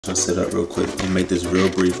I'll set up real quick. I'm gonna make this real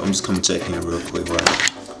brief. I'm just coming check in real quick,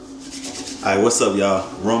 right? Alright, what's up,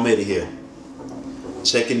 y'all? Rome made it here.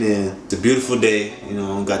 Checking in. It's a beautiful day, you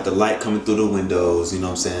know, got the light coming through the windows, you know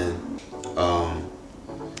what I'm saying?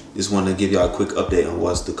 Just wanted to give y'all a quick update on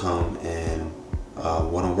what's to come and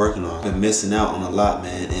what I'm working on. I've been missing out on a lot,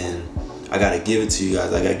 man, and I gotta give it to you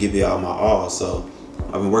guys. I gotta give y'all my all. So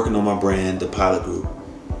I've been working on my brand, the Pilot Group.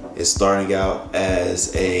 It's starting out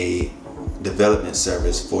as a development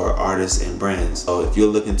service for artists and brands. So if you're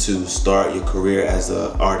looking to start your career as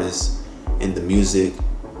an artist in the music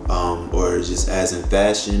or just as in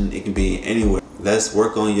fashion, it can be anywhere. Let's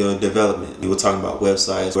work on your development. We were talking about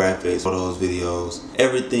websites, graphics, photos, videos,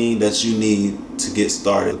 everything that you need to get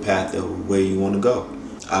started, the path of where you want to go.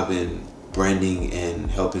 I've been branding and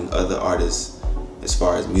helping other artists as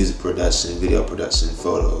far as music production, video production,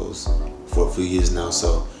 photos for a few years now.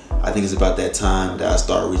 So I think it's about that time that I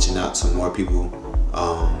start reaching out to more people,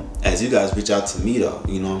 as you guys reach out to me though,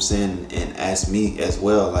 you know what I'm saying, and ask me as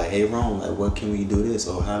well, like, hey Rome, like, what can we do this,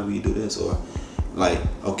 or how do we do this, or like,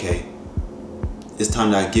 okay, it's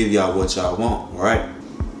time that I give y'all what y'all want, right?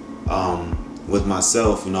 With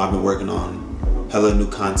myself, you know, I've been working on hella new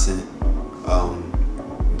content,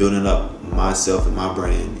 building up myself and my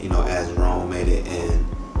brand, you know, as Rome made it, and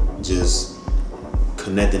just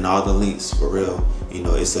connecting all the links for real. You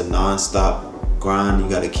know, it's a non-stop grind. You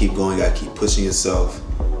gotta keep going, you gotta keep pushing yourself.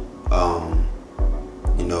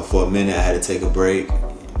 You know, for a minute I had to take a break,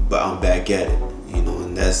 but I'm back at it, you know,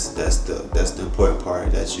 and that's the important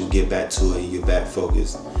part, that you get back to it and you're back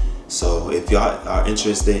focused. So if y'all are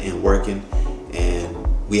interested in working and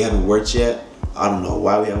we haven't worked yet, I don't know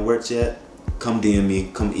why we haven't worked yet, come DM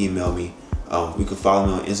me, come email me. You can follow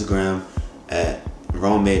me on Instagram at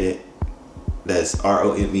Rome Made It. That's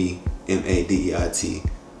ROMEMADEIT.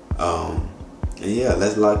 And yeah,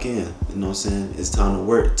 let's lock in. You know what I'm saying? It's time to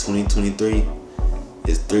work. 2023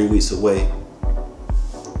 is 3 weeks away.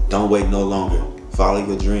 Don't wait no longer. Follow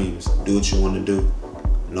your dreams. Do what you want to do.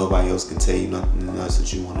 Nobody else can tell you nothing else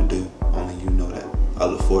that you want to do. Only you know that. I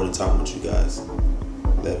look forward to talking with you guys.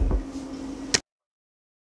 Later.